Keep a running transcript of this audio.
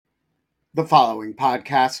The following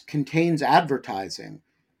podcast contains advertising.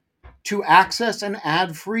 To access an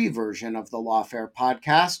ad-free version of the Lawfare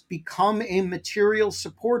podcast, become a material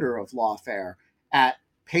supporter of Lawfare at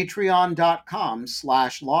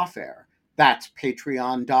patreon.com/lawfare. That's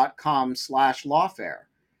patreon.com/lawfare.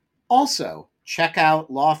 Also, check out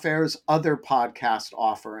Lawfare's other podcast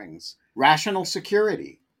offerings: Rational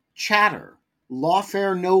Security, Chatter,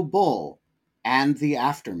 Lawfare No Bull, and The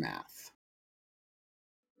Aftermath.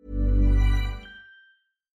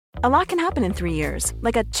 A lot can happen in 3 years,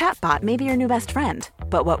 like a chatbot may be your new best friend.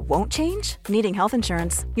 But what won't change? Needing health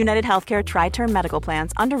insurance. United Healthcare Tri-Term Medical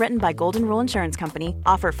Plans, underwritten by Golden Rule Insurance Company,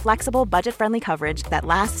 offer flexible, budget-friendly coverage that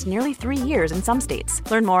lasts nearly 3 years in some states.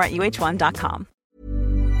 Learn more at uh1.com.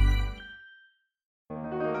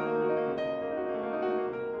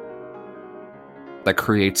 That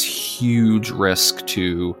creates huge risk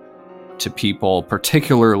to people,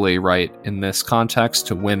 particularly, right, in this context,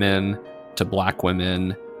 to women, to Black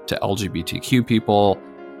women, to LGBTQ people,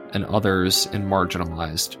 and others in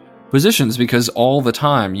marginalized positions, because all the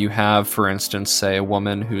time you have, for instance, say a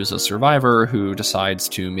woman who's a survivor who decides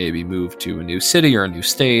to maybe move to a new city or a new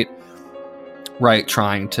state, right,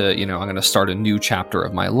 trying to, I'm going to start a new chapter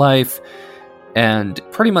of my life. And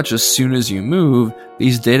pretty much as soon as you move,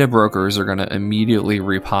 these data brokers are going to immediately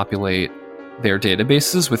repopulate their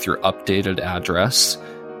databases with your updated address.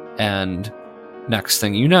 And next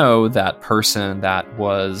thing you know, that person that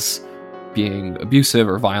was being abusive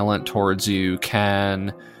or violent towards you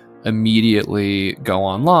can immediately go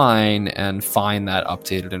online and find that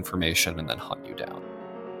updated information and then hunt you down.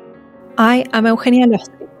 I am Eugenia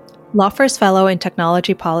Lofty, Lawfare's Fellow in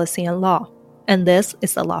Technology Policy and Law, and this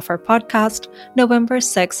is the Lawfare Podcast, November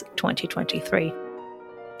 6, 2023.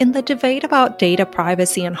 In the debate about data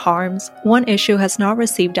privacy and harms, one issue has not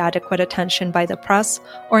received adequate attention by the press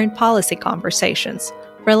or in policy conversations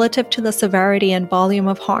relative to the severity and volume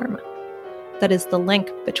of harm. That is the link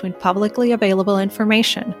between publicly available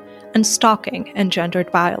information and stalking and gendered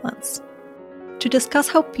violence. To discuss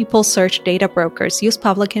how people search data brokers use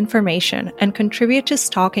public information and contribute to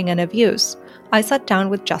stalking and abuse, I sat down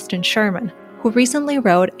with Justin Sherman, who recently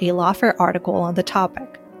wrote a Lawfare article on the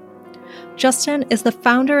topic. Justin is the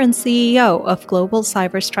founder and CEO of Global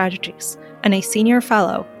Cyber Strategies and a senior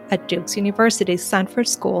fellow at Duke University's Sanford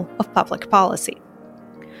School of Public Policy.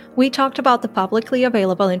 We talked about the publicly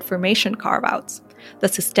available information carve-outs, the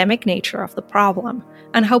systemic nature of the problem,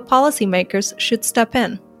 and how policymakers should step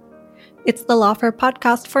in. It's the Lawfare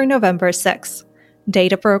Podcast for November 6,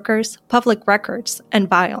 Data Brokers, Public Records, and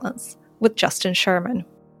Violence, with Justin Sherman.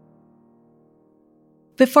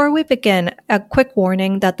 Before we begin, a quick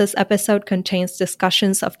warning that this episode contains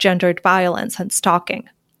discussions of gendered violence and stalking.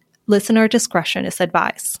 Listener discretion is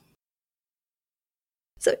advised.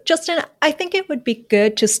 So, Justin, I think it would be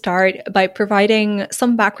good to start by providing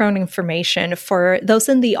some background information for those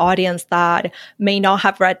in the audience that may not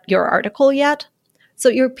have read your article yet. So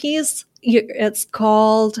your piece, it's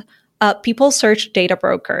called People Search Data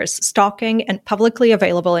Brokers, Stalking and Publicly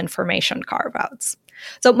Available Information Carve-outs.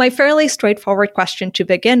 So my fairly straightforward question to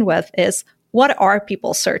begin with is, what are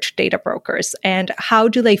people search data brokers and how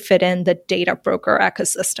do they fit in the data broker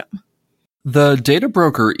ecosystem? The data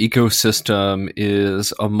broker ecosystem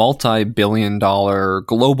is a multi-billion-dollar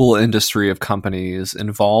global industry of companies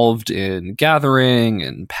involved in gathering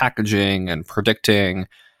and packaging and predicting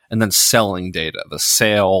and then selling data. The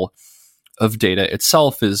sale of data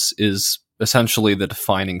itself is essentially the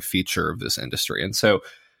defining feature of this industry. And so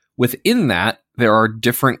within that, there are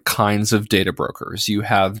different kinds of data brokers. You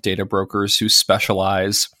have data brokers who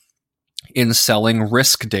specialize in selling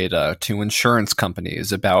risk data to insurance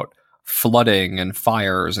companies about flooding and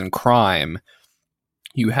fires and crime.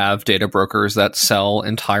 You have data brokers that sell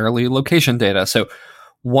entirely location data. So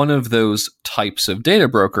one of those types of data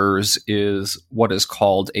brokers is what is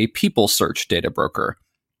called a people search data broker.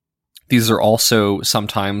 These are also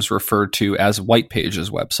sometimes referred to as white pages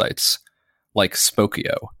websites, like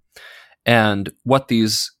Spokio. And what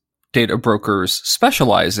these data brokers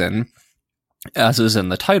specialize in, as is in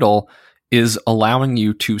the title, is allowing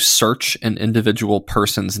you to search an individual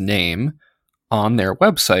person's name on their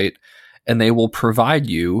website, and they will provide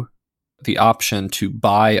you the option to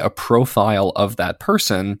buy a profile of that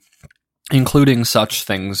person, including such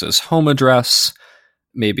things as home address,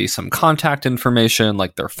 maybe some contact information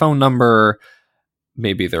like their phone number,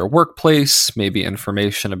 maybe their workplace, maybe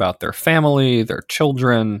information about their family, their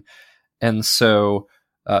children. And so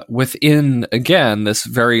within, again, this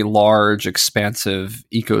very large, expansive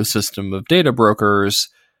ecosystem of data brokers,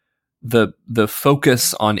 the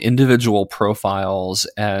focus on individual profiles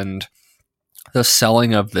and the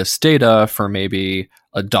selling of this data for maybe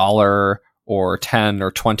 $1 or $10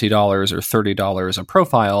 or $20 or $30 a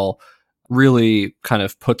profile really kind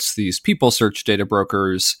of puts these people search data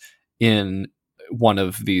brokers in one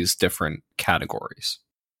of these different categories.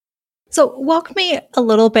 So walk me a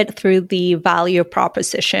little bit through the value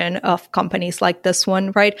proposition of companies like this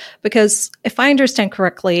one, right? Because if I understand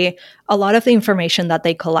correctly, a lot of the information that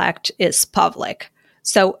they collect is public.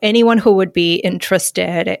 So anyone who would be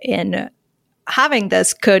interested in having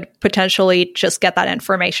this could potentially just get that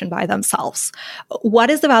information by themselves. What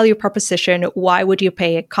is the value proposition? Why would you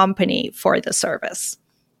pay a company for the service?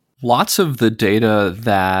 Lots of the data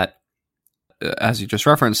that, as you just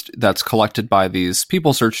referenced, that's collected by these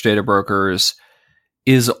people search data brokers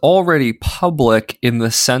is already public in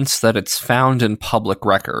the sense that it's found in public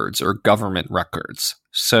records or government records.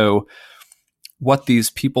 So what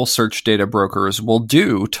these people search data brokers will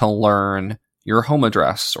do to learn your home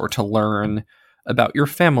address or to learn about your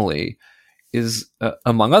family is,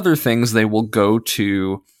 among other things, they will go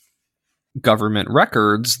to government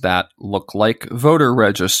records that look like voter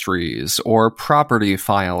registries or property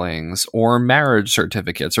filings or marriage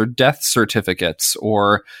certificates or death certificates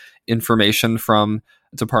or information from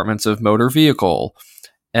departments of motor vehicle.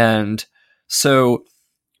 And so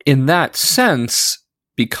in that sense,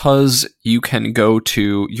 because you can go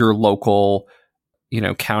to your local,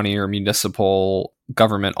 county or municipal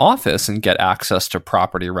government office and get access to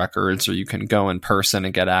property records, or you can go in person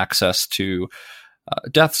and get access to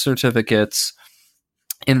death certificates.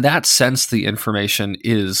 In that sense, the information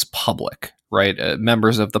is public, right?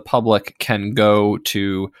 Members of the public can go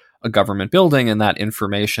to a government building and that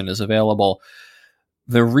information is available.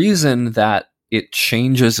 The reason that it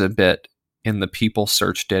changes a bit in the people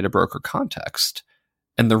search data broker context,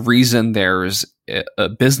 and the reason there's a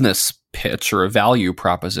business pitch or a value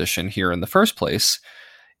proposition here in the first place,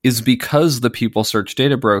 is because the people search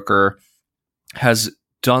data broker has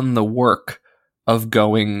done the work of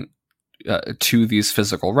going to these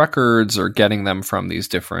physical records or getting them from these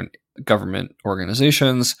different government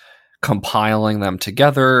organizations, compiling them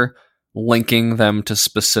together, linking them to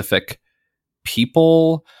specific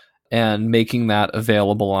people, and making that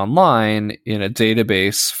available online in a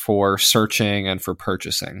database for searching and for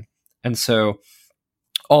purchasing. And so,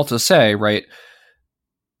 all to say, right,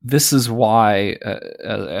 this is why,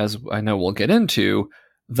 as I know we'll get into,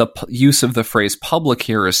 the use of the phrase public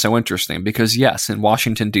here is so interesting because, yes, in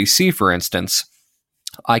Washington, D.C., for instance,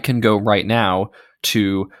 I can go right now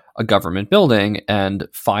to a government building and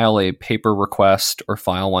file a paper request or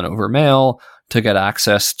file one over mail to get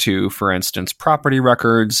access to, for instance, property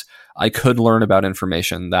records. I could learn about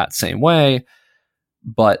information that same way,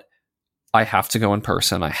 but I have to go in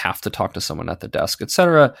person. I have to talk to someone at the desk,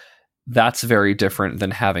 etc. That's very different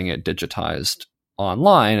than having it digitized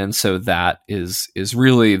online. And so that is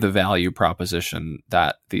really the value proposition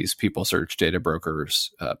that these people search data brokers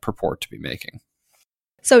purport to be making.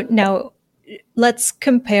 So now let's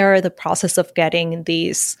compare the process of getting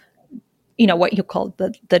these, what you call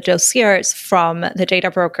the dossiers from the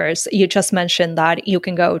data brokers. You just mentioned that you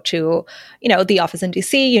can go to, the office in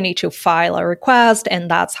DC, you need to file a request,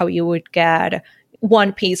 and that's how you would get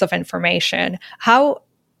one piece of information. How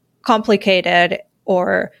complicated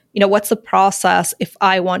or, what's the process if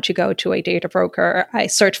I want to go to a data broker? I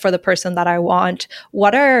search for the person that I want.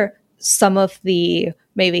 What are some of the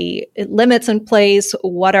maybe limits in place?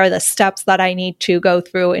 What are the steps that I need to go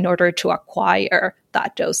through in order to acquire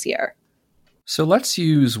that dossier? So let's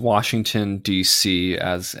use Washington, D.C.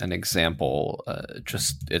 as an example.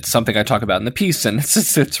 It's something I talk about in the piece, and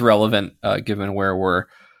it's relevant given where we're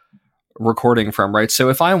recording from, right? So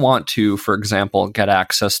if I want to, for example, get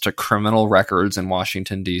access to criminal records in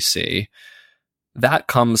Washington, D.C., that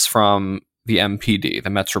comes from the MPD, the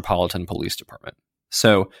Metropolitan Police Department.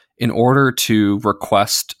 So in order to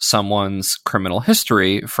request someone's criminal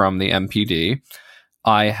history from the MPD,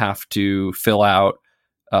 I have to fill out,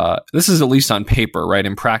 this is at least on paper, right?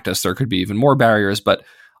 In practice, there could be even more barriers, but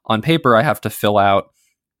on paper, I have to fill out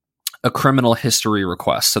a criminal history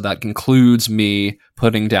request. So that includes me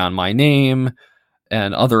putting down my name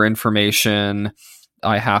and other information.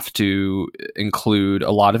 I have to include a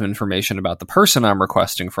lot of information about the person I'm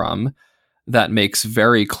requesting from that makes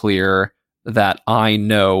very clear that I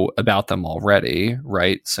know about them already,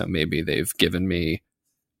 right? So maybe they've given me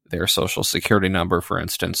their social security number, for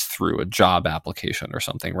instance, through a job application or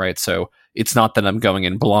something, right? So it's not that I'm going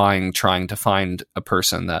in blind trying to find a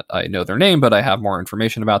person that I know their name, but I have more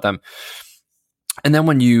information about them. And then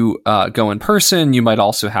when you go in person, you might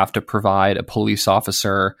also have to provide a police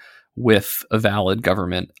officer with a valid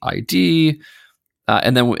government ID.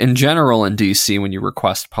 And then in general in DC, when you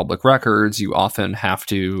request public records, you often have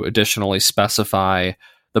to additionally specify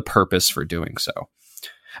the purpose for doing so.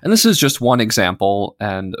 And this is just one example.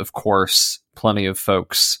 And of course, plenty of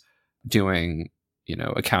folks doing,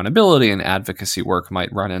 accountability and advocacy work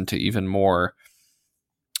might run into even more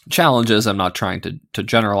challenges. I'm not trying to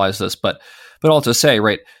generalize this, but all to say,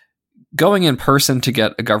 right, going in person to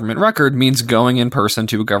get a government record means going in person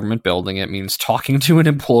to a government building. It means talking to an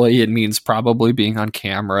employee. It means probably being on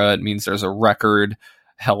camera. It means there's a record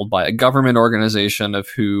held by a government organization of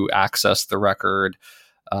who accessed the record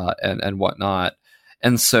and whatnot.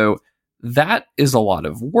 And so that is a lot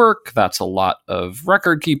of work. That's a lot of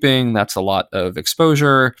record keeping. That's a lot of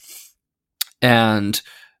exposure. And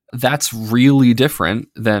that's really different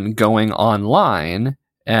than going online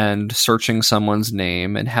and searching someone's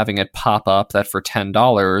name and having it pop up that for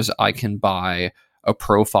 $10, I can buy a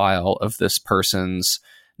profile of this person's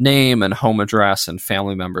name and home address and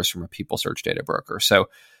family members from a people search data broker. So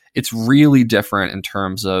it's really different in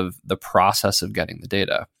terms of the process of getting the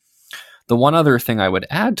data. The one other thing I would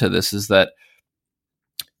add to this is that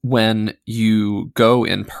when you go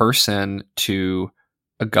in person to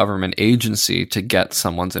a government agency to get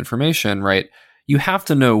someone's information, right, you have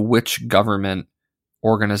to know which government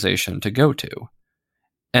organization to go to.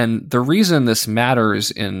 And the reason this matters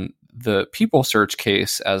in the people search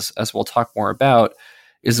case, as we'll talk more about,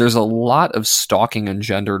 is there's a lot of stalking and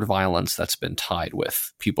gendered violence that's been tied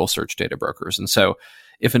with people search data brokers. And so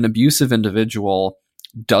if an abusive individual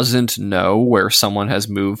doesn't know where someone has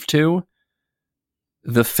moved to,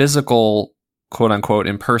 the physical, quote unquote,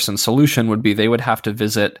 in-person solution would be they would have to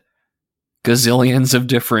visit gazillions of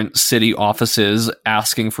different city offices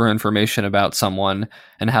asking for information about someone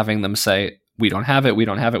and having them say, we don't have it, we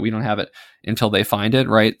don't have it, we don't have it, until they find it,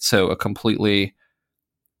 right? So a completely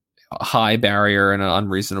high barrier and an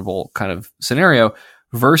unreasonable kind of scenario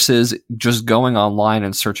versus just going online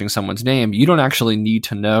and searching someone's name. You don't actually need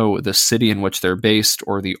to know the city in which they're based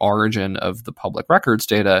or the origin of the public records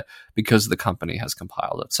data because the company has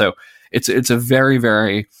compiled it. So it's a very,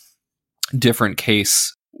 very different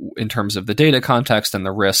case in terms of the data context and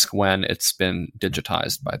the risk when it's been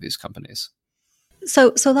digitized by these companies.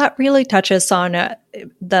 So that really touches on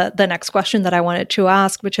the next question that I wanted to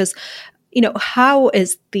ask, which is, how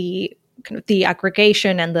is the kind of the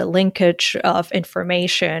aggregation and the linkage of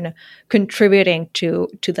information contributing to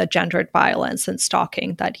the gendered violence and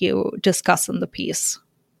stalking that you discuss in the piece?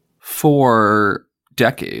 For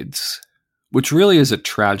decades, which really is a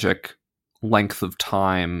tragic length of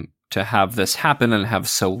time to have this happen and have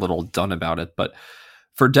so little done about it. But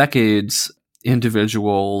for decades,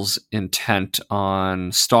 individuals intent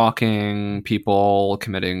on stalking people,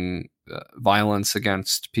 committing violence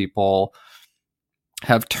against people,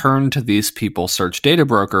 have turned to these people search data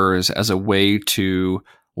brokers as a way to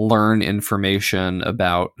learn information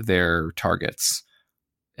about their targets.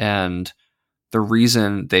 And the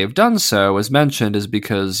reason they've done so, as mentioned, is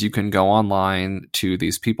because you can go online to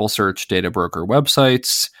these people search data broker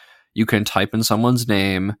websites, you can type in someone's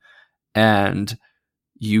name, and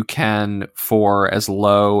you can, for as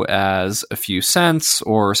low as a few cents,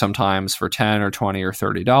 or sometimes for $10 or $20 or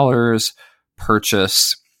 $30,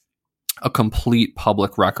 purchase a complete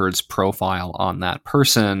public records profile on that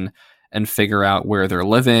person and figure out where they're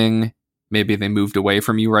living. Maybe they moved away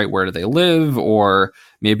from you, right? Where do they live? Or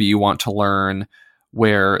maybe you want to learn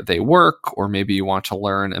where they work, or maybe you want to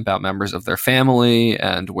learn about members of their family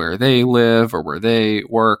and where they live or where they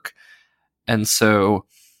work. And so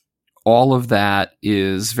all of that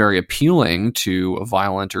is very appealing to a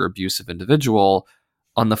violent or abusive individual.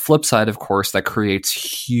 On the flip side, of course, that creates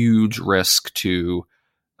huge risk to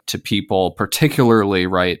people, particularly,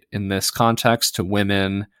 right, in this context, to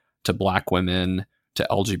women, to Black women, to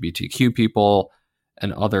LGBTQ people,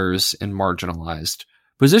 and others in marginalized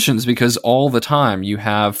positions. Because all the time you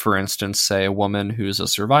have, for instance, say a woman who's a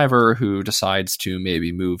survivor who decides to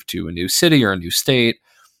maybe move to a new city or a new state,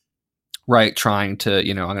 right, trying to,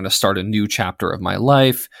 I'm going to start a new chapter of my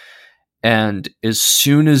life. And as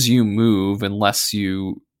soon as you move, unless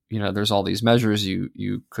there's all these measures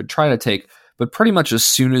you could try to take, but pretty much as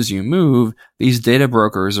soon as you move, these data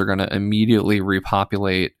brokers are going to immediately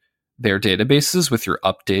repopulate their databases with your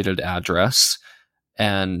updated address.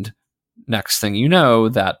 And next thing you know,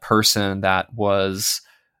 that person that was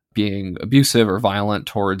being abusive or violent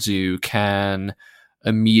towards you can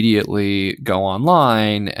immediately go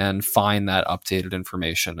online and find that updated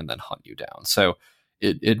information and then hunt you down. So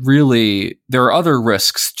it really, there are other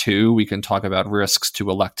risks too. We can talk about risks to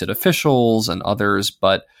elected officials and others,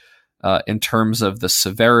 but in terms of the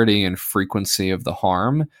severity and frequency of the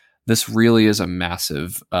harm, this really is a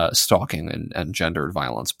massive stalking and gendered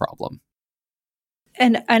violence problem.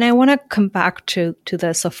 And I want to come back to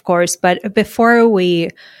this, of course, but before we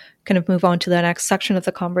kind of move on to the next section of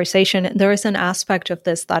the conversation, there is an aspect of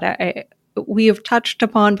this that we have touched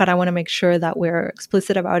upon, but I want to make sure that we're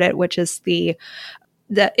explicit about it, which is the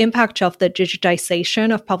impact of the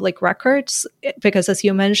digitization of public records. Because as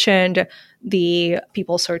you mentioned, the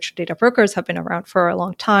people search data brokers have been around for a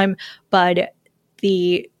long time, but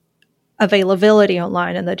the availability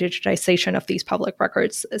online and the digitization of these public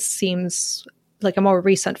records seems like a more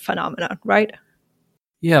recent phenomenon, right?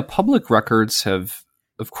 Yeah, public records have,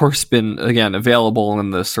 of course, been, again, available in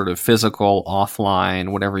the sort of physical,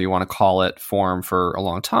 offline, whatever you want to call it, form for a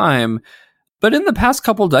long time. But in the past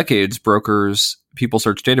couple decades, people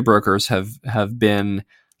search data brokers have been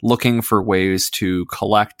looking for ways to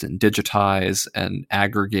collect and digitize and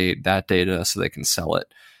aggregate that data so they can sell it.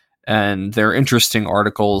 And there are interesting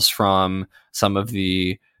articles from some of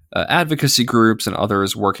the advocacy groups and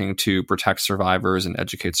others working to protect survivors and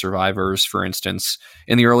educate survivors, for instance,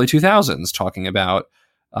 in the early 2000s, talking about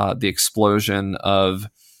the explosion of,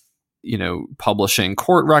 publishing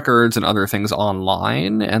court records and other things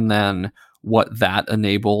online, and then what that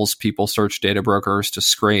enables people search data brokers to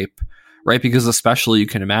scrape, right? Because especially you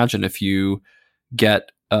can imagine if you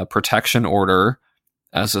get a protection order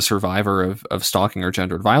as a survivor of stalking or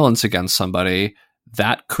gendered violence against somebody,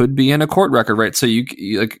 that could be in a court record, right? So you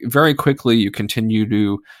like very quickly you continue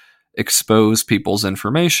to expose people's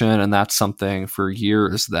information, and that's something for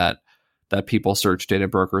years that people search data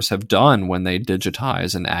brokers have done when they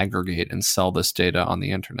digitize and aggregate and sell this data on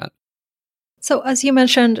the internet. So as you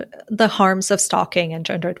mentioned, the harms of stalking and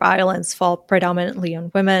gendered violence fall predominantly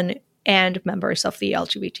on women and members of the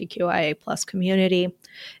LGBTQIA plus community.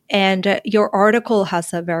 And your article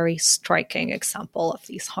has a very striking example of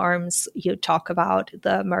these harms. You talk about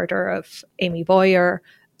the murder of Amy Boyer.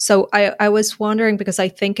 So I was wondering, because I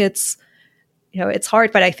think it's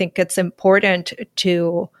hard, but I think it's important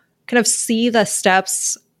to kind of see the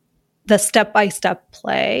step-by-step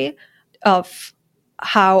play of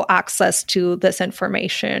how access to this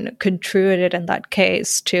information contributed in that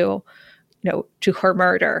case to her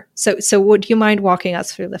murder. So would you mind walking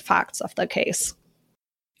us through the facts of the case?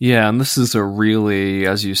 Yeah, and this is a really,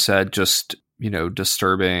 as you said, just,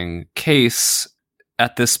 disturbing case.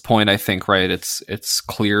 At this point, I think, right, it's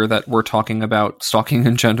clear that we're talking about stalking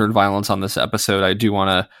and gendered violence on this episode. I do want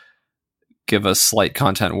to give a slight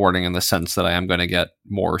content warning in the sense that I am going to get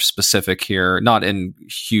more specific here, not in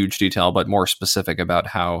huge detail, but more specific about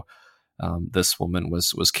how this woman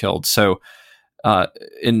was killed. So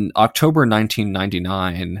in October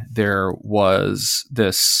 1999, there was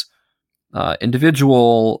this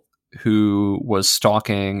individual who was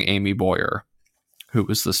stalking Amy Boyer, who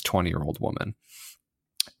was this 20-year-old woman.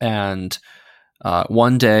 And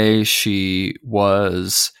one day she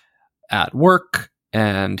was at work,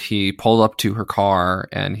 and he pulled up to her car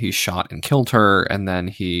and he shot and killed her, and then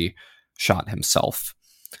he shot himself.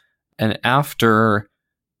 And after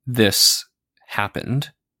this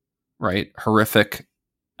happened, right, horrific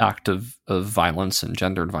act of violence and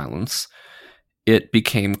gendered violence, it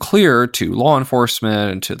became clear to law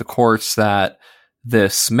enforcement and to the courts that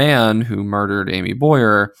this man who murdered Amy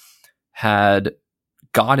Boyer had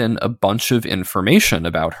gotten a bunch of information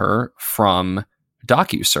about her from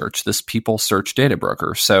DocuSearch, this people search data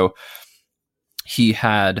broker. So he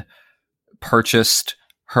had purchased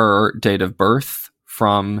her date of birth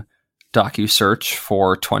from DocuSearch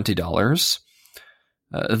for $20.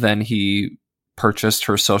 Then he purchased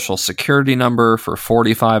her social security number for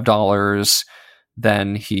 $45.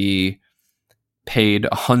 Then he paid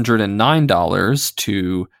 $109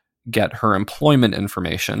 to get her employment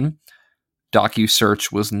information.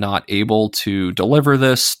 DocuSearch was not able to deliver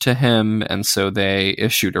this to him, and so they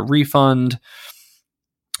issued a refund.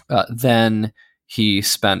 Then he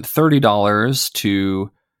spent $30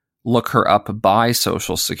 to look her up by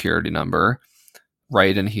social security number,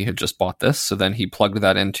 right? And he had just bought this. So then he plugged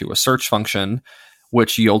that into a search function,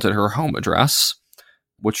 which yielded her home address,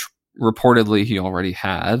 which reportedly he already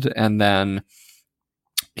had. And then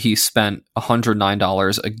he spent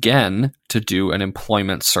 $109 again to do an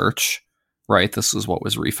employment search, right? This is what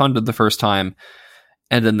was refunded the first time.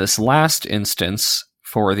 And in this last instance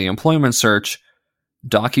for the employment search,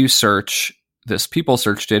 DocuSearch, this people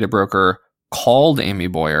search data broker, called Amy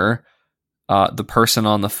Boyer. The person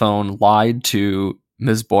on the phone lied to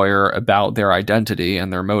Ms. Boyer about their identity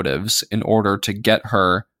and their motives in order to get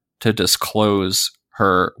her to disclose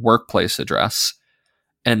her workplace address.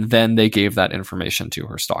 And then they gave that information to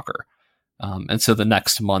her stalker. And so the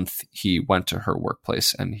next month he went to her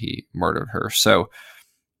workplace and he murdered her. So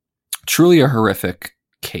truly a horrific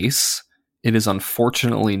case. It is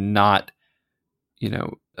unfortunately not,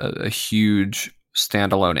 a huge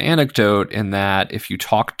standalone anecdote in that if you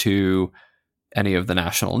talk to any of the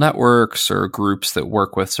national networks or groups that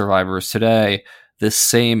work with survivors today, this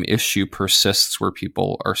same issue persists where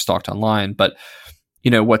people are stalked online. But,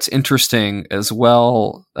 what's interesting as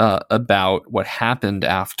well about what happened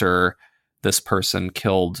after this person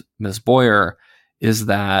killed Ms. Boyer is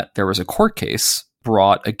that there was a court case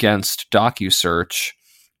brought against DocuSearch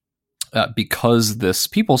because this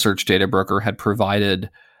PeopleSearch data broker had provided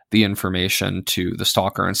the information to the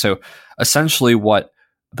stalker. And so essentially what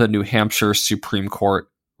the New Hampshire Supreme Court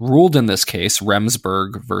ruled in this case,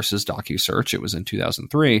 Remsburg versus DocuSearch, it was in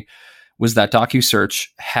 2003, was that DocuSearch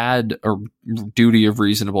had a duty of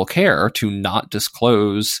reasonable care to not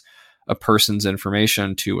disclose a person's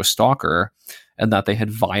information to a stalker, and that they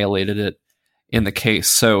had violated it in the case.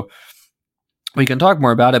 So we can talk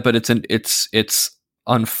more about it, but it's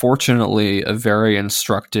unfortunately a very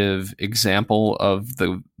instructive example of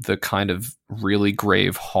the kind of really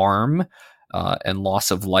grave harm and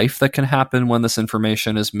loss of life that can happen when this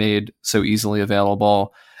information is made so easily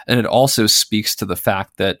available. And it also speaks to the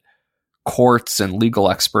fact that courts and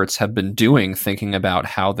legal experts have been thinking about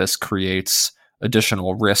how this creates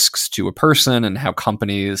additional risks to a person and how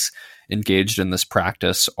companies engaged in this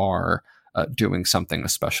practice are doing something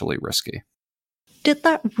especially risky. Did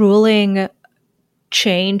that ruling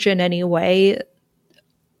change in any way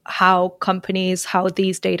how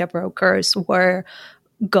these data brokers were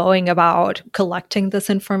going about collecting this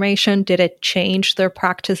information? Did it change their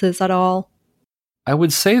practices at all? I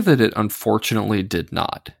would say that it unfortunately did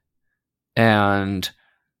not. And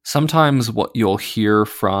sometimes what you'll hear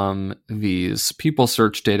from these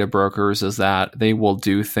PeopleSearch data brokers is that they will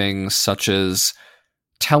do things such as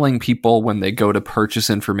telling people when they go to purchase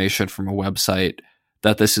information from a website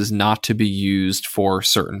that this is not to be used for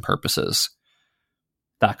certain purposes.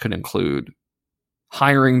 That could include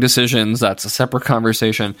hiring decisions. That's a separate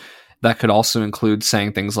conversation. That could also include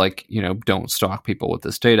saying things like, don't stalk people with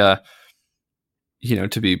this data.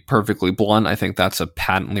 To be perfectly blunt, I think that's a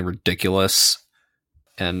patently ridiculous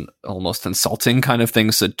and almost insulting kind of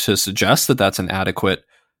thing to suggest that that's an adequate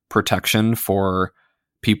protection for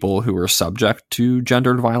people who are subject to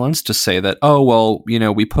gendered violence, to say that,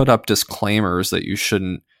 we put up disclaimers that you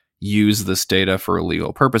shouldn't use this data for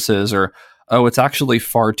illegal purposes, or, it's actually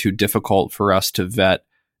far too difficult for us to vet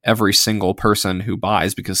every single person who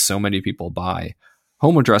buys because so many people buy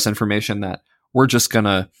home address information that we're just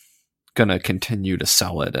gonna continue to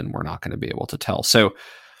sell it and we're not going to be able to tell. So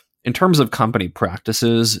in terms of company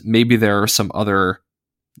practices, maybe there are some other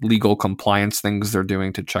legal compliance things they're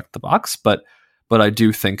doing to check the box, but I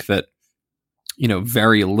do think that,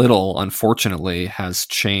 very little, unfortunately, has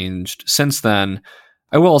changed since then.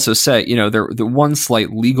 I will also say, the one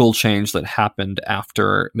slight legal change that happened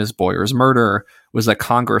after Ms. Boyer's murder was that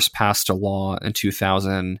Congress passed a law in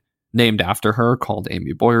 2000 named after her called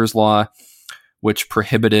Amy Boyer's Law, which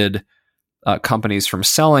prohibited companies from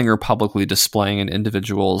selling or publicly displaying an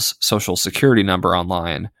individual's social security number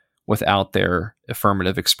online without their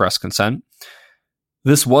affirmative express consent.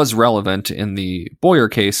 This was relevant in the Boyer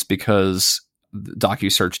case because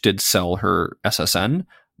DocuSearch did sell her SSN,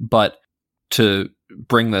 but to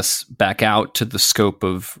bring this back out to the scope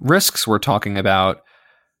of risks we're talking about,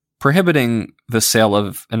 prohibiting the sale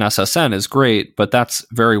of an SSN is great, but that's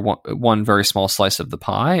one very small slice of the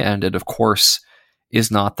pie, and it, of course, is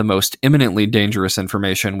not the most imminently dangerous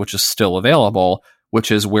information, which is still available, which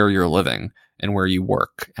is where you're living and where you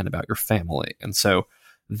work and about your family. And so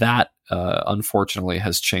that, unfortunately,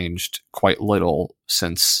 has changed quite little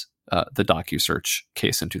since the DocuSearch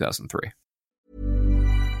case in 2003.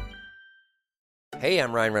 Hey,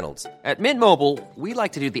 I'm Ryan Reynolds. At Mint Mobile, we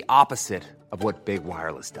like to do the opposite of what Big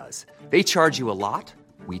Wireless does. They charge you a lot.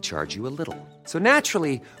 We charge you a little. So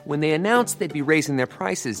naturally, when they announced they'd be raising their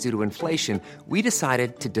prices due to inflation, we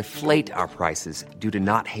decided to deflate our prices due to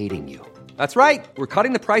not hating you. That's right. We're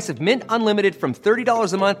cutting the price of Mint Unlimited from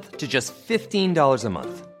 $30 a month to just $15 a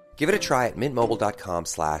month. Give it a try at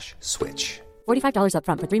mintmobile.com/switch. $45 up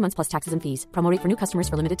front for 3 months plus taxes and fees. Promo rate for new customers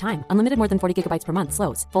for limited time. Unlimited more than 40 gigabytes per month.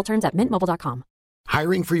 Slows full terms at mintmobile.com.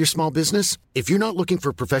 Hiring for your small business? If you're not looking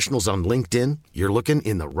for professionals on LinkedIn, you're looking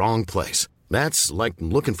in the wrong place. That's like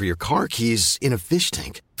looking for your car keys in a fish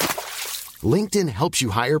tank. LinkedIn helps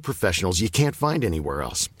you hire professionals you can't find anywhere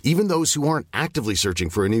else, even those who aren't actively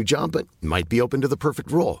searching for a new job but might be open to the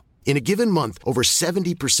perfect role. In a given month, over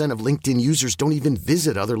 70% of LinkedIn users don't even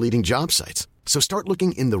visit other leading job sites. So start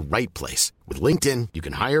looking in the right place. With LinkedIn, you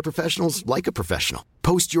can hire professionals like a professional.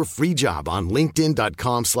 Post your free job on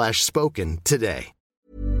linkedin.com/spoken today.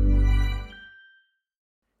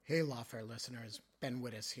 Hey, Lawfare listeners, Ben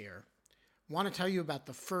Wittes here. I want to tell you about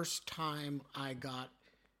the first time I got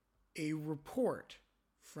a report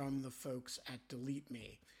from the folks at Delete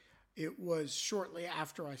Me. It was shortly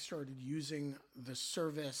after I started using the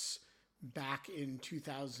service back in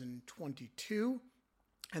 2022,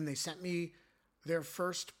 and they sent me their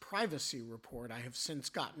first privacy report. I have since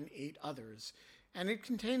gotten 8 others, and it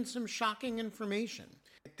contained some shocking information.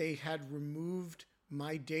 They had removed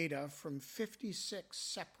my data from 56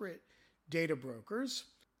 separate data brokers,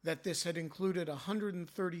 that this had included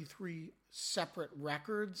 133 separate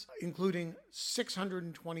records, including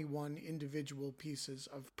 621 individual pieces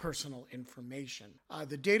of personal information.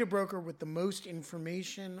 The data broker with the most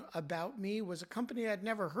information about me was a company I'd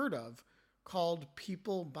never heard of called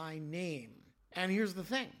People by Name. And here's the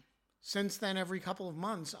thing. Since then, every couple of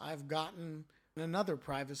months, I've gotten another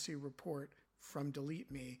privacy report from Delete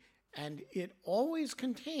Me, and it always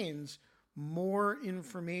contains more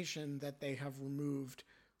information that they have removed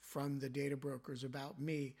from the data brokers about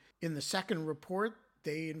me. In the second report,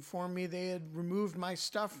 they informed me they had removed my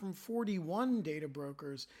stuff from 41 data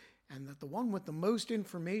brokers, and that the one with the most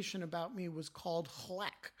information about me was called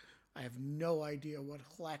HLEC. I have no idea what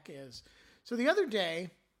HLEC is. So the other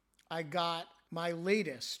day, I got my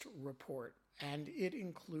latest report, and it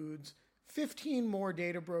includes 15 more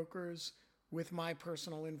data brokers with my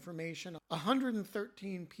personal information,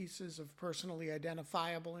 113 pieces of personally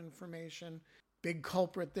identifiable information. Big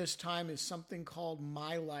culprit this time is something called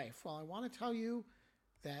My Life. Well, I want to tell you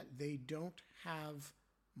that they don't have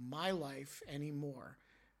my life anymore.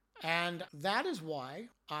 And that is why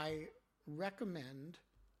I recommend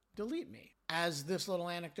Delete Me. As this little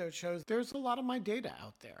anecdote shows, there's a lot of my data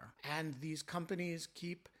out there, and these companies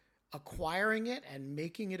keep acquiring it and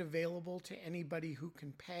making it available to anybody who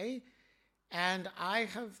can pay. And I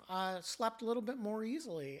have slept a little bit more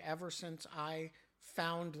easily ever since I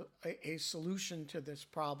found a solution to this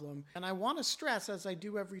problem. And I want to stress, as I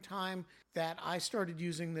do every time, that I started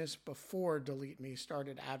using this before Delete Me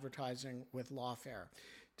started advertising with Lawfare.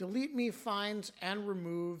 Delete Me finds and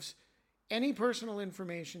removes any personal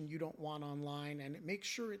information you don't want online, and it makes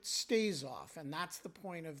sure it stays off. And that's the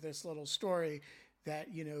point of this little story, that,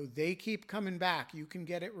 they keep coming back. You can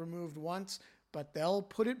get it removed once, but they'll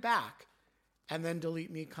put it back. And then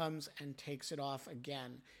Delete Me comes and takes it off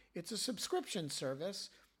again. It's a subscription service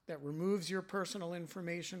that removes your personal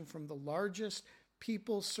information from the largest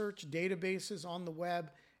people search databases on the web,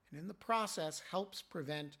 and in the process helps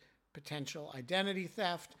prevent potential identity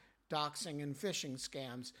theft, doxing, and phishing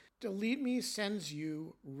scams. Delete Me sends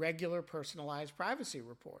you regular personalized privacy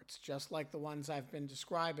reports, just like the ones I've been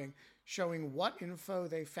describing, showing what info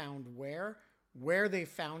they found where they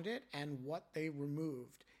found it, and what they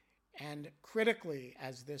removed. And critically,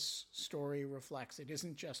 as this story reflects, it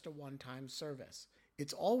isn't just a one-time service.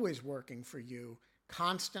 It's always working for you,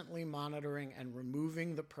 constantly monitoring and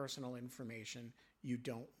removing the personal information you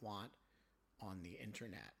don't want on the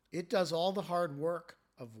internet. It does all the hard work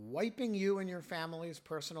of wiping you and your family's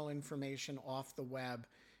personal information off the web.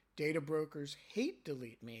 Data brokers hate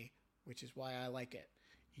Delete Me, which is why I like it.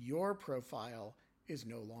 Your profile is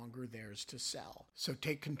no longer theirs to sell. So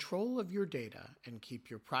take control of your data and keep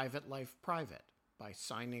your private life private by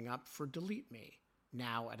signing up for Delete Me,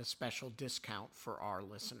 now at a special discount for our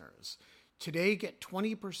listeners. Today, get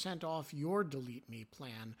 20% off your Delete Me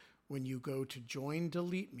plan when you go to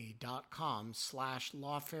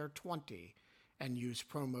joindeleteme.com/lawfare20 and use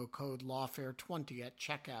promo code lawfare20 at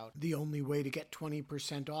checkout. The only way to get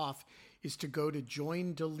 20% off is to go to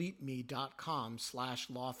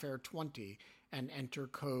joindeleteme.com/lawfare20 and enter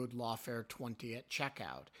code lawfare20 at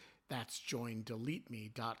checkout. That's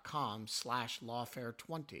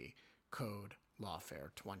joindeleteme.com/lawfare20, code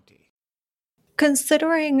lawfare20.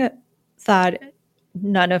 Considering that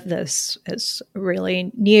none of this is really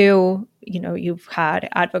new, you've had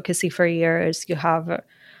advocacy for years, you have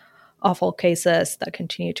awful cases that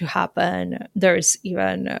continue to happen. There's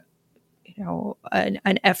even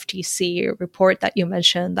an FTC report that you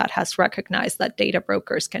mentioned that has recognized that data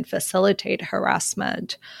brokers can facilitate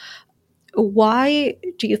harassment. Why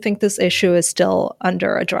do you think this issue is still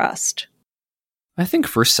under-addressed? I think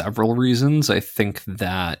for several reasons. I think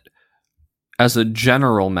that as a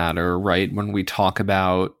general matter, right, when we talk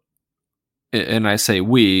about, and I say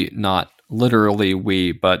we, not literally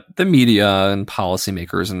we, but the media and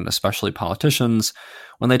policymakers, and especially politicians,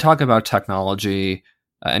 when they talk about technology,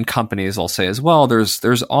 and companies, I'll say as well,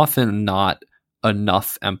 there's often not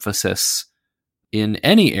enough emphasis in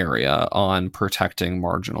any area on protecting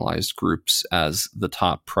marginalized groups as the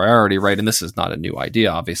top priority, right? And this is not a new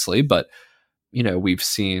idea, obviously, but we've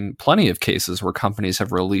seen plenty of cases where companies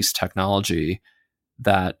have released technology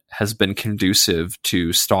that has been conducive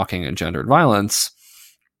to stalking and gendered violence,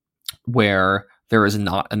 where there is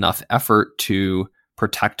not enough effort to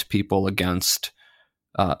protect people against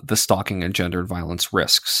the stalking and gendered violence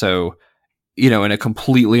risks. So, in a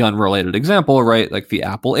completely unrelated example, right, like the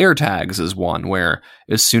Apple AirTags is one where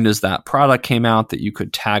as soon as that product came out that you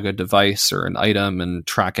could tag a device or an item and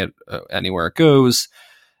track it anywhere it goes.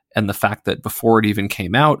 And the fact that before it even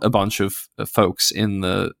came out, a bunch of folks in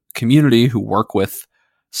the community who work with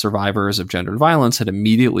survivors of gendered violence had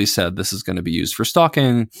immediately said this is going to be used for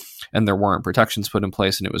stalking, and there weren't protections put in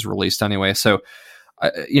place, and it was released anyway. So,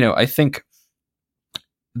 I think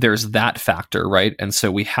there's that factor, right? And so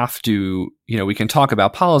we have to, we can talk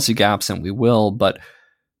about policy gaps, and we will, but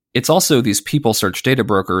it's also these people search data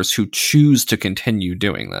brokers who choose to continue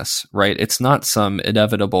doing this, right? It's not some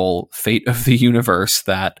inevitable fate of the universe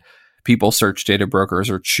that people search data brokers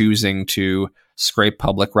are choosing to scrape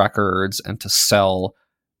public records and to sell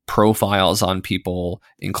profiles on people,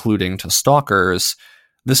 including to stalkers.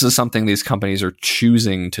 This is something these companies are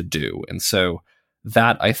choosing to do. And so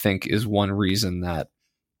that, I think, is one reason that,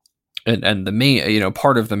 and the main,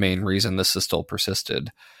 part of the main reason this has still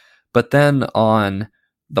persisted. But then on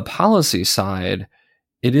the policy side,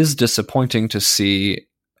 it is disappointing to see,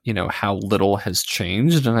 how little has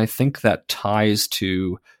changed. And I think that ties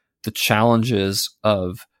to the challenges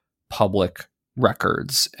of public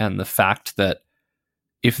records and the fact that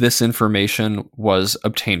if this information was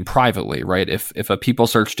obtained privately, right, if a people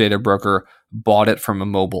search data broker bought it from a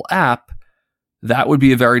mobile app, that would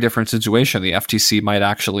be a very different situation. The FTC might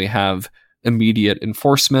actually have immediate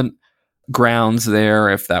enforcement grounds there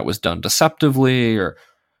if that was done deceptively,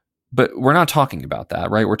 but we're not talking about that,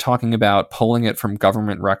 right? We're talking about pulling it from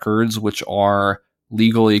government records, which are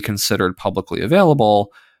legally considered publicly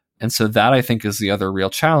available. And so that, I think, is the other real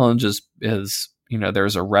challenge is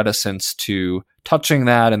there's a reticence to touching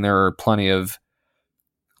that, and there are plenty of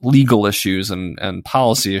legal issues and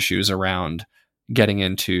policy issues around getting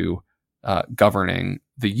into governing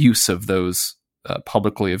the use of those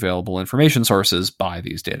publicly available information sources by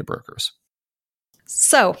these data brokers.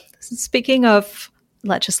 So, speaking of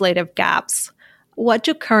legislative gaps, what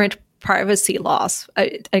do current privacy laws,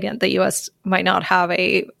 again, the US might not have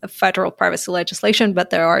a federal privacy legislation, but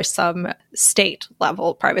there are some state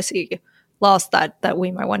level privacy laws that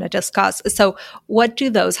we might want to discuss. So what do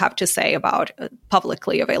those have to say about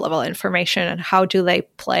publicly available information, and how do they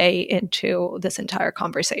play into this entire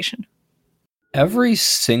conversation? Every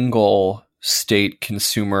single state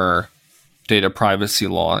consumer data privacy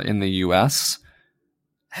law in the US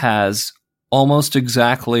has almost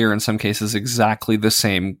exactly, or in some cases exactly the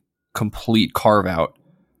same complete carve out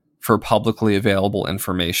for publicly available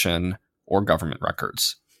information or government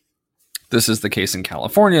records. This is the case in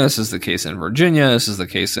California, this is the case in Virginia, this is the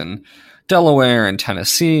case in Delaware and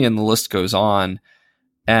Tennessee, and the list goes on.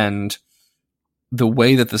 And the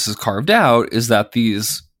way that this is carved out is that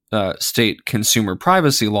these state consumer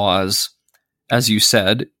privacy laws, as you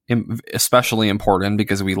said, especially important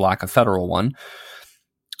because we lack a federal one,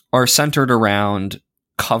 are centered around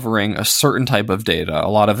covering a certain type of data. A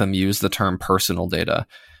lot of them use the term personal data.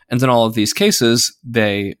 And in all of these cases,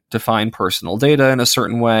 they define personal data in a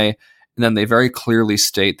certain way, and then they very clearly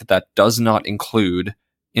state that that does not include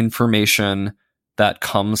information that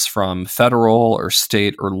comes from federal or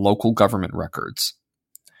state or local government records.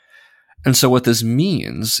 And so what this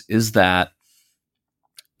means is that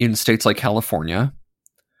in states like California,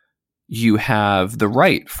 you have the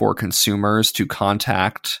right for consumers to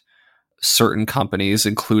contact certain companies,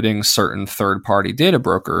 including certain third-party data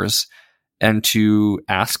brokers, and to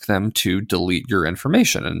ask them to delete your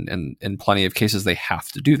information. And in plenty of cases, they have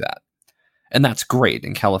to do that. And that's great.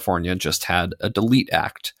 And California just had a Delete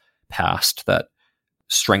Act passed that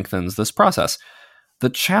strengthens this process. The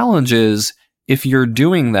challenge is, if you're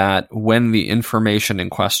doing that when the information in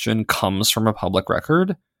question comes from a public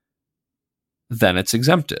record, then it's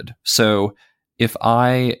exempted. So if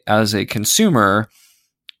I, as a consumer,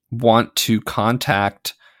 want to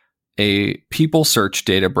contact a people search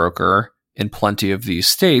data broker in plenty of these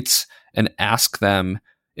states and ask them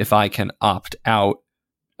if I can opt out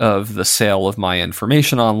of the sale of my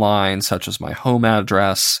information online, such as my home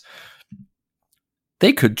address,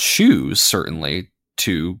 they could choose, certainly,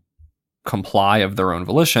 to comply of their own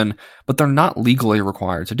volition, but they're not legally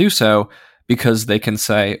required to do so, because they can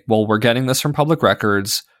say, well, we're getting this from public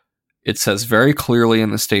records. It says very clearly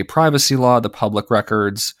in the state privacy law, the public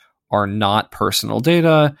records are not personal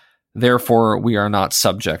data. Therefore, we are not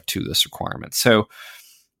subject to this requirement. So,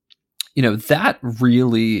 that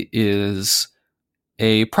really is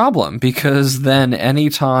a problem, because then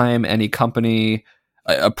anytime any company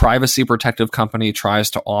a privacy protective company tries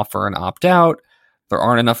to offer an opt-out. There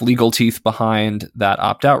aren't enough legal teeth behind that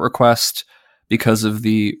opt-out request because of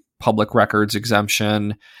the public records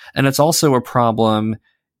exemption. And it's also a problem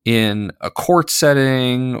in a court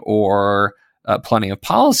setting or plenty of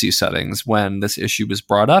policy settings when this issue is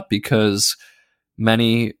brought up, because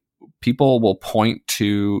many people will point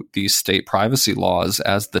to these state privacy laws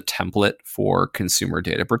as the template for consumer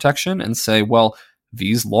data protection and say, well,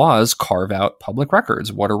 these laws carve out public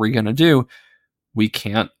records. What are we going to do? We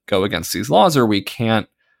can't go against these laws, or we can't,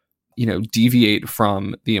 deviate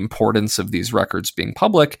from the importance of these records being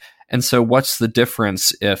public. And so what's the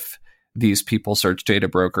difference if these people search data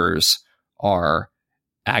brokers are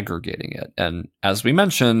aggregating it? And as we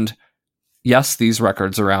mentioned, yes, these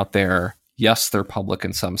records are out there. Yes, they're public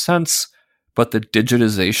in some sense, but the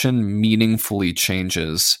digitization meaningfully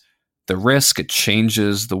changes the risk. It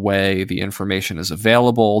changes the way the information is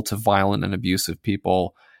available to violent and abusive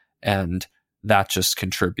people. And that just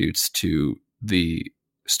contributes to the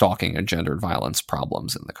stalking and gendered violence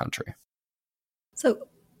problems in the country. So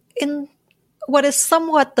in what is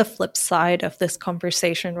somewhat the flip side of this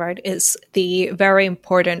conversation, right, is the very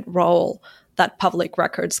important role that public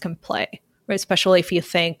records can play, right? Especially if you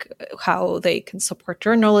think how they can support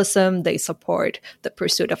journalism, they support the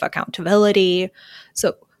pursuit of accountability.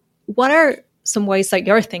 So what are some ways that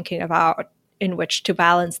you're thinking about in which to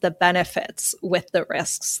balance the benefits with the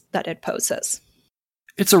risks that it poses?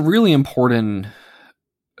 It's a really important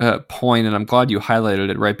point, and I'm glad you highlighted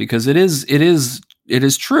it, right? Because it is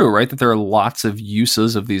true, right, that there are lots of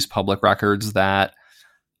uses of these public records that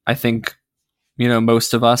I think,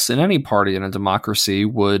 most of us in any party in a democracy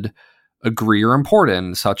would agree are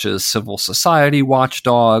important, such as civil society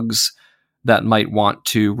watchdogs that might want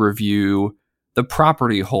to review the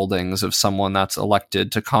property holdings of someone that's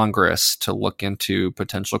elected to Congress to look into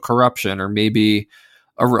potential corruption, or maybe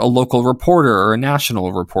a local reporter or a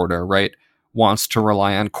national reporter, right, wants to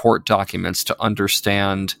rely on court documents to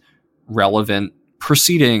understand relevant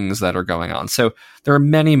proceedings that are going on. So there are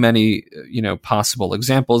many, many, possible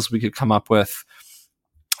examples we could come up with.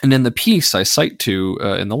 And in the piece I cite to,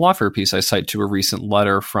 in the Lawfare piece, I cite to a recent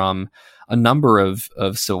letter from a number of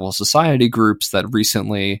civil society groups that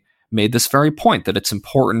recently made this very point, that it's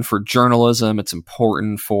important for journalism, it's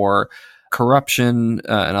important for corruption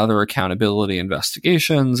and other accountability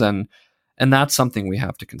investigations, and that's something we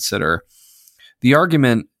have to consider. The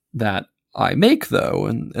argument that I make, though,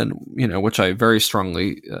 and which I very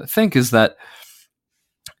strongly think, is that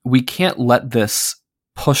we can't let this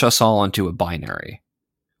push us all into a binary,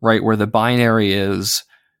 right? Where the binary is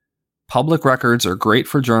public records are great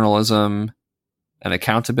for journalism and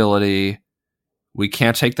accountability. We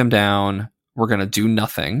can't take them down. We're going to do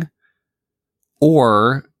nothing.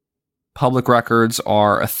 Or public records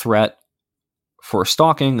are a threat for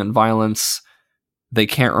stalking and violence. They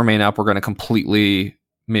can't remain up. We're going to completely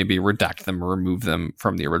maybe redact them or remove them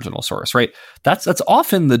from the original source, right? That's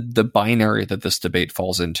often the binary that this debate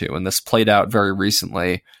falls into. And this played out very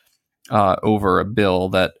recently over a bill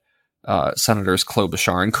that Senators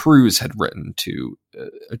Klobuchar and Cruz had written to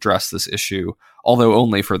address this issue, although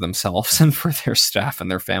only for themselves and for their staff and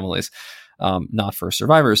their families, not for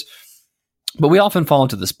survivors. But we often fall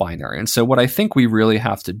into this binary. And so what I think we really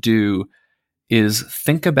have to do is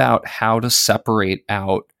think about how to separate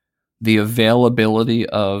out the availability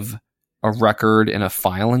of a record in a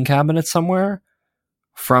filing cabinet somewhere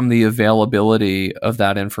from the availability of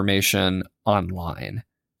that information online.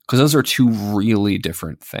 Because those are two really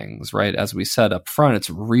different things, right? As we said up front, it's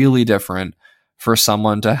really different for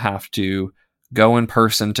someone to have to go in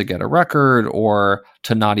person to get a record, or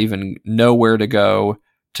to not even know where to go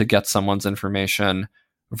to get someone's information,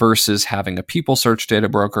 versus having a people search data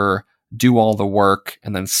broker do all the work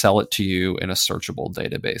and then sell it to you in a searchable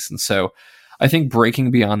database. And so I think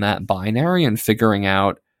breaking beyond that binary and figuring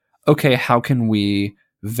out, okay, how can we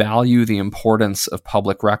value the importance of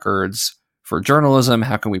public records for journalism?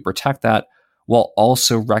 How can we protect that while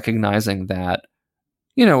also recognizing that,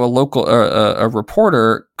 a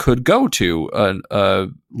reporter could go to a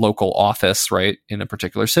local office, right, in a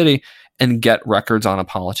particular city and get records on a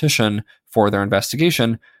politician for their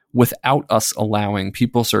investigation without us allowing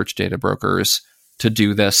people search data brokers to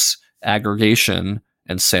do this aggregation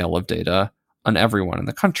and sale of data on everyone in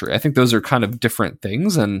the country. I think those are kind of different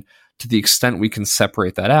things. And to the extent we can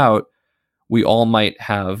separate that out, we all might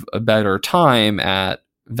have a better time at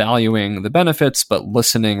valuing the benefits, but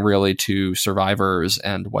listening really to survivors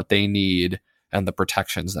and what they need and the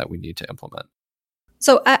protections that we need to implement.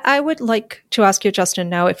 So I would like to ask you, Justin,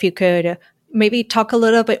 now if you could maybe talk a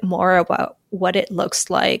little bit more about what it looks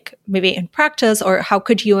like maybe in practice, or how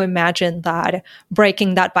could you imagine that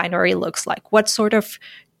breaking that binary looks like? What sort of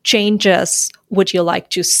changes would you like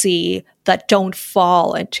to see that don't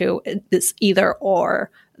fall into this either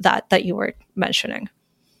or that you were mentioning?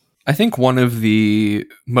 I think one of the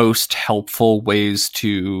most helpful ways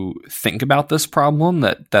to think about this problem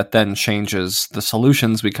that then changes the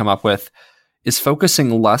solutions we come up with is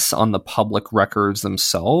focusing less on the public records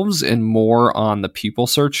themselves and more on the people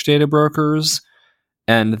search data brokers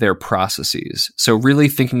and their processes. So really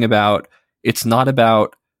thinking about, it's not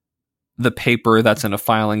about the paper that's in a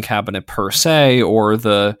filing cabinet per se, or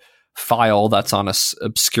the file that's on a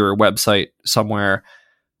obscure website somewhere,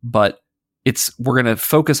 but we're going to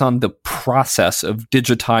focus on the process of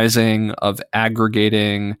digitizing, of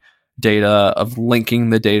aggregating data, of linking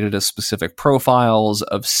the data to specific profiles,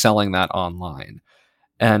 of selling that online.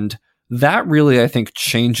 And that really, I think,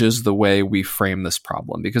 changes the way we frame this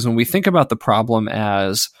problem. Because when we think about the problem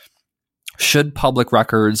as, should public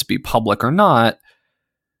records be public or not,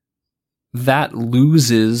 that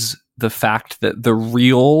loses the fact that the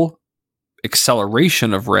real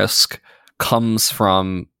acceleration of risk comes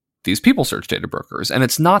from these people search data brokers. And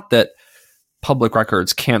it's not that public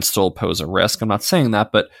records can't still pose a risk. I'm not saying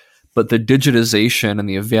that, but the digitization and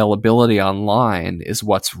the availability online is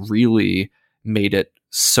what's really made it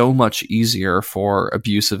so much easier for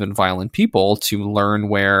abusive and violent people to learn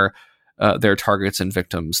where their targets and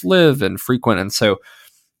victims live and frequent. And so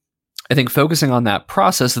I think focusing on that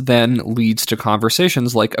process then leads to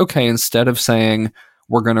conversations like, okay, instead of saying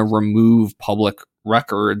we're going to remove public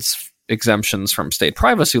records exemptions from state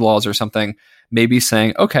privacy laws or something, maybe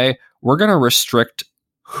saying, okay, we're going to restrict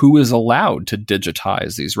who is allowed to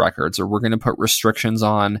digitize these records, or we're going to put restrictions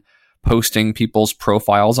on posting people's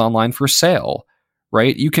profiles online for sale,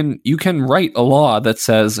 right? You can write a law that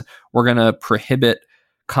says we're going to prohibit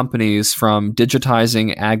companies from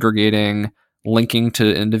digitizing, aggregating, linking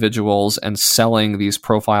to individuals, and selling these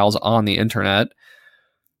profiles on the internet,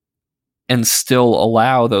 and still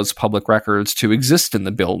allow those public records to exist in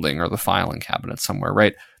the building or the filing cabinet somewhere,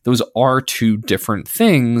 right? Those are two different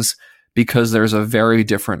things because there's a very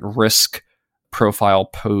different risk profile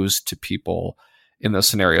posed to people in those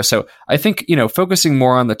scenarios. So I think, focusing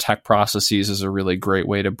more on the tech processes is a really great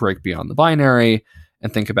way to break beyond the binary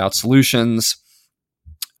and think about solutions.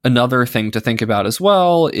 Another thing to think about as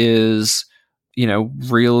well is,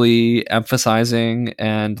 really emphasizing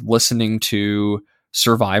and listening to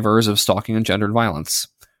survivors of stalking and gendered violence,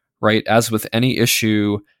 right? As with any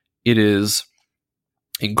issue, it is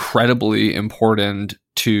incredibly important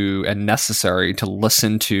and necessary to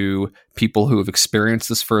listen to people who have experienced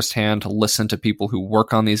this firsthand, to listen to people who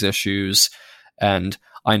work on these issues. And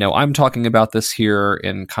I know I'm talking about this here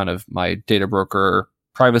in kind of my data broker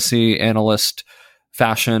privacy analyst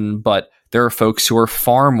fashion, but there are folks who are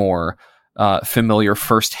far more familiar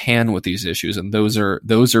firsthand with these issues. And those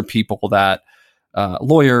are people that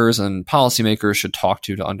lawyers and policymakers should talk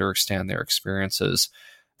to understand their experiences.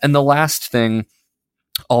 And the last thing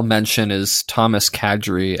I'll mention is Thomas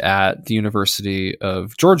Kadri at the University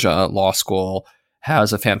of Georgia Law School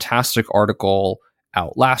has a fantastic article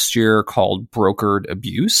out last year called Brokered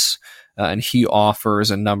Abuse. And he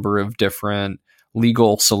offers a number of different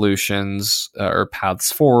legal solutions or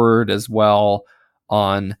paths forward as well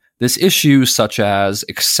on this issue, such as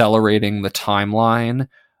accelerating the timeline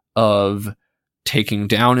of taking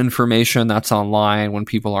down information that's online when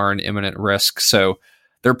people are in imminent risk. So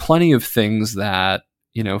there are plenty of things that,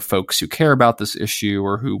 folks who care about this issue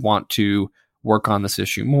or who want to work on this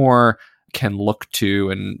issue more can look to,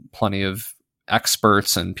 and plenty of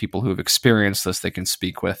experts and people who have experienced this they can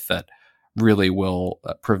speak with that really will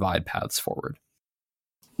provide paths forward.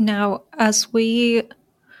 Now, as we,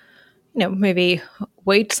 maybe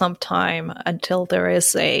wait some time until there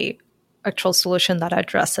is a actual solution that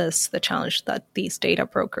addresses the challenge that these data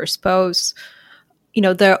brokers pose,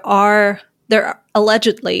 there are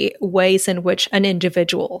allegedly ways in which an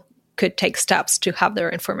individual could take steps to have their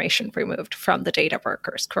information removed from the data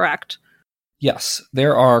brokers, correct? Yes,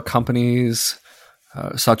 there are companies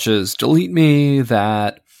such as Delete Me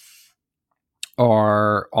that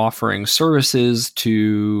are offering services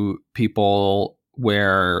to people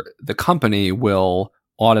where the company will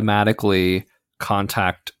automatically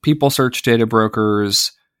contact people search data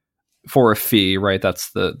brokers for a fee, right?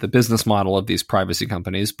 That's the business model of these privacy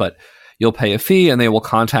companies, but you'll pay a fee and they will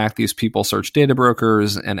contact these people search data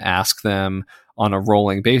brokers and ask them on a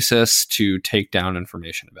rolling basis to take down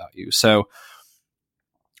information about you. So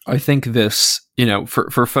I think this,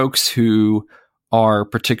 for folks who are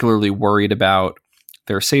particularly worried about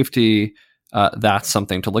their safety, that's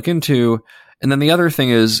something to look into. And then the other thing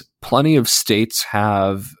is plenty of states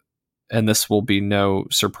have, and this will be no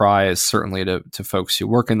surprise certainly to folks who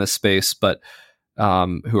work in this space, but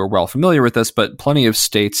who are well familiar with this, but plenty of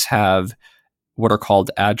states have what are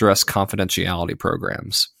called address confidentiality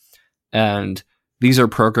programs. And these are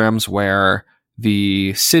programs where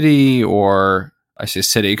the city, or I say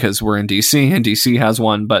city because we're in DC and DC has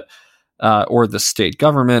one, but or the state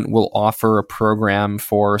government will offer a program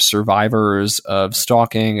for survivors of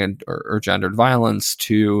stalking or gendered violence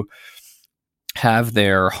to have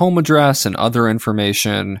their home address and other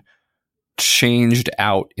information changed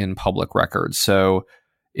out in public records. So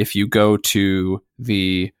if you go to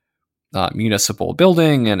the municipal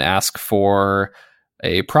building and ask for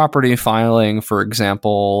a property filing, for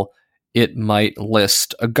example, it might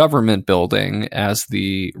list a government building as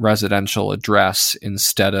the residential address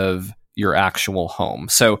instead of your actual home.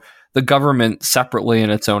 So the government separately in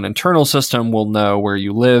its own internal system will know where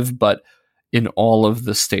you live, but in all of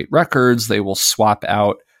the state records, they will swap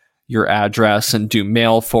out your address and do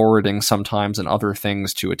mail forwarding sometimes and other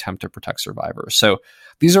things to attempt to protect survivors. So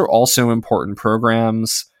these are also important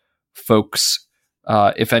programs. Folks,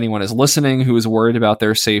 if anyone is listening who is worried about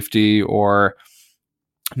their safety or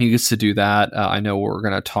needs to do that, I know we're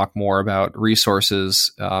going to talk more about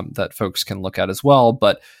resources that folks can look at as well,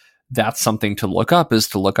 but that's something to look up, is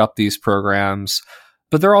to look up these programs.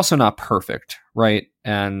 But they're also not perfect, right?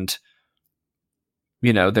 And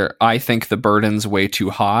I think the burden's way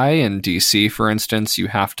too high. In DC, for instance, you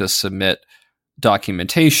have to submit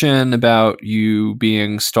documentation about you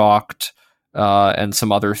being stalked and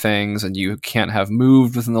some other things, and you can't have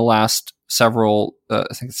moved within the last several, I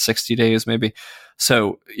think 60 days maybe.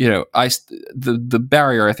 So, the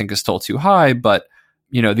barrier I think is still too high, but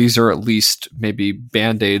these are at least maybe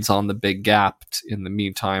band-aids on the big gap in the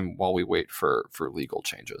meantime while we wait for legal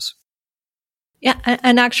changes. Yeah,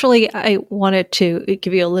 and actually, I wanted to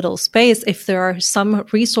give you a little space. If there are some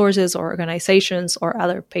resources or organizations or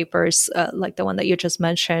other papers like the one that you just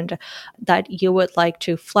mentioned that you would like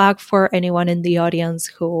to flag for anyone in the audience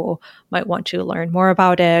who might want to learn more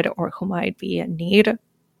about it or who might be in need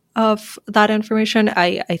of that information,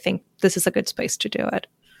 I think this is a good space to do it.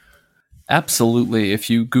 Absolutely. If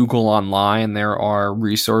you Google online, there are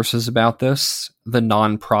resources about this. The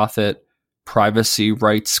nonprofit Privacy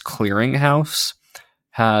Rights Clearinghouse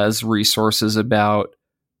has resources about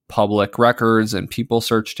public records and people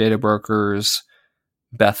search data brokers.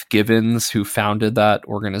 Beth Givens, who founded that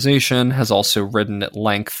organization, has also written at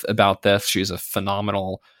length about this. She has a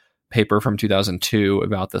phenomenal paper from 2002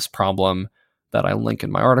 about this problem that I link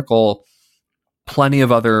in my article. Plenty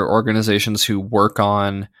of other organizations who work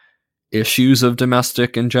on issues of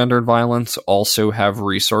domestic and gendered violence also have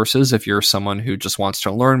resources if you're someone who just wants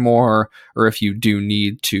to learn more, or if you do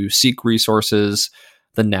need to seek resources.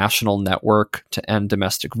 The National Network to End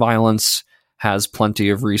Domestic Violence has plenty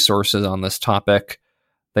of resources on this topic.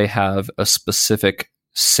 They have a specific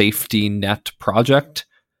safety net project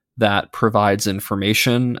that provides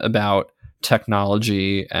information about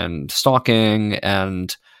technology and stalking,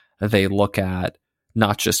 and they look at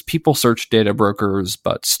not just people search data brokers,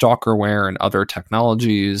 but stalkerware and other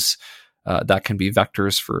technologies that can be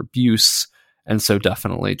vectors for abuse. And so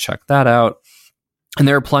definitely check that out. And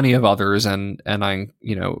there are plenty of others, and I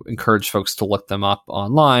encourage folks to look them up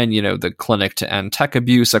online. The Clinic to End Tech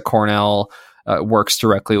Abuse at Cornell works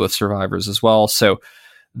directly with survivors as well. So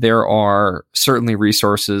there are certainly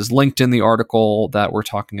resources linked in the article that we're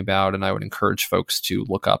talking about, and I would encourage folks to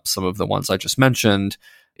look up some of the ones I just mentioned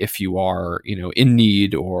if you are, in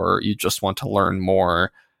need, or you just want to learn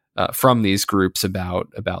more from these groups about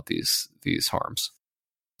these harms.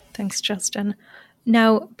 Thanks, Justin.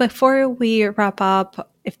 Now, before we wrap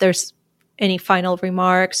up, if there's any final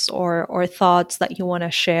remarks or thoughts that you want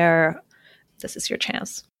to share, this is your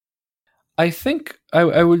chance. I think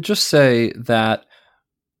I would just say that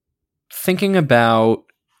thinking about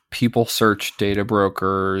people search data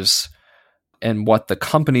brokers and what the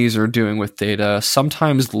companies are doing with data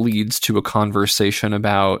sometimes leads to a conversation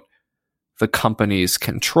about the company's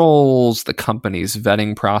controls, the company's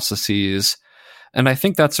vetting processes. And I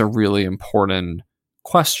think that's a really important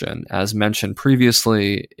question. As mentioned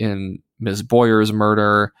previously in Ms. Boyer's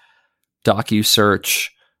murder, DocuSearch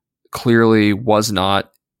clearly was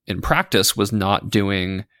not, in practice, was not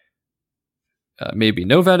doing maybe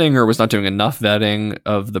no vetting, or was not doing enough vetting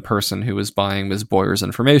of the person who was buying Ms. Boyer's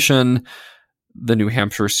information. The New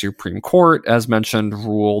Hampshire Supreme Court, as mentioned,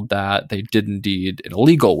 ruled that they did indeed, in a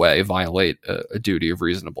legal way, violate a duty of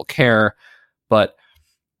reasonable care. But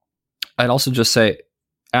I'd also just say,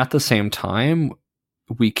 at the same time,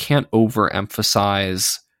 we can't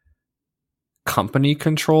overemphasize company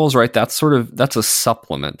controls, right? That's a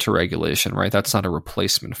supplement to regulation, right? That's not a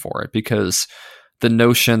replacement for it, because the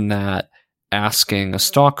notion that asking a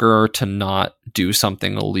stalker to not do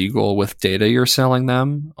something illegal with data you're selling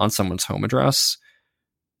them on someone's home address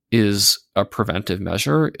is a preventive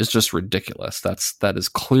measure is just ridiculous. That is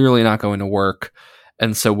clearly not going to work.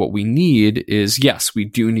 And so what we need is, yes, we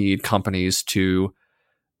do need companies to,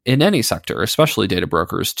 in any sector, especially data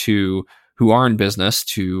brokers, who are in business,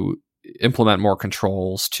 to implement more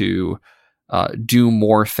controls, to do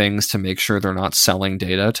more things to make sure they're not selling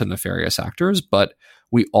data to nefarious actors. But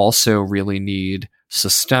we also really need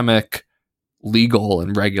systemic legal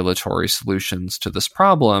and regulatory solutions to this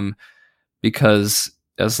problem, because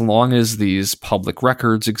as long as these public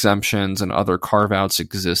records exemptions and other carve-outs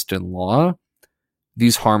exist in law,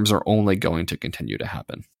 these harms are only going to continue to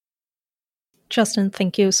happen. Justin,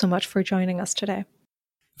 thank you so much for joining us today.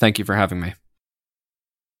 Thank you for having me.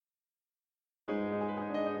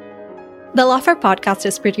 The Lawfare podcast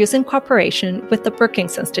is produced in cooperation with the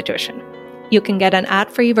Brookings Institution. You can get an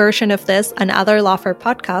ad-free version of this and other Lawfare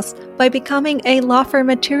podcasts by becoming a Lawfare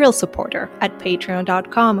material supporter at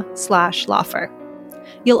patreon.com/Lawfare.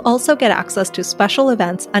 You'll also get access to special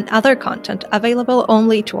events and other content available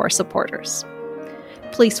only to our supporters.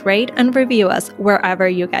 Please rate and review us wherever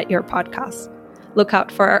you get your podcasts. Look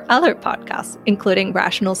out for our other podcasts, including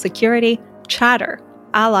Rational Security, Chatter,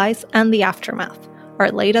 Allies, and The Aftermath,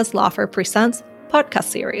 our latest Lawfare Presents podcast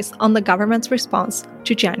series on the government's response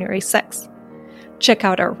to January 6th. Check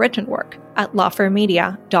out our written work at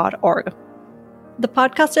lawfaremedia.org. The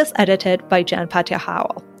podcast is edited by Jan Patja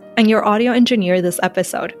Howell, and your audio engineer this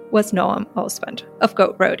episode was Noam Osmond of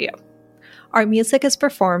Goat Rodeo. Our music is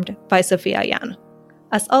performed by Sophia Yan.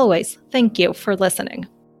 As always, thank you for listening.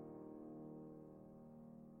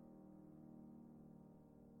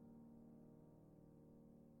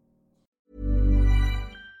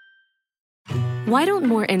 Why don't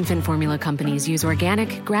more infant formula companies use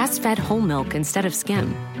organic, grass-fed whole milk instead of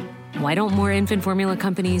skim? Why don't more infant formula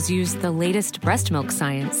companies use the latest breast milk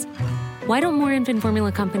science? Why don't more infant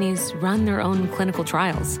formula companies run their own clinical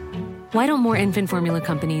trials? Why don't more infant formula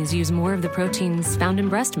companies use more of the proteins found in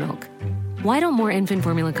breast milk? Why don't more infant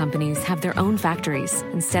formula companies have their own factories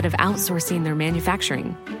instead of outsourcing their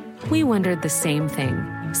manufacturing? We wondered the same thing.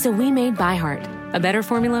 So we made ByHeart, a better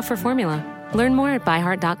formula for formula. Learn more at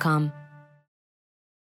byheart.com.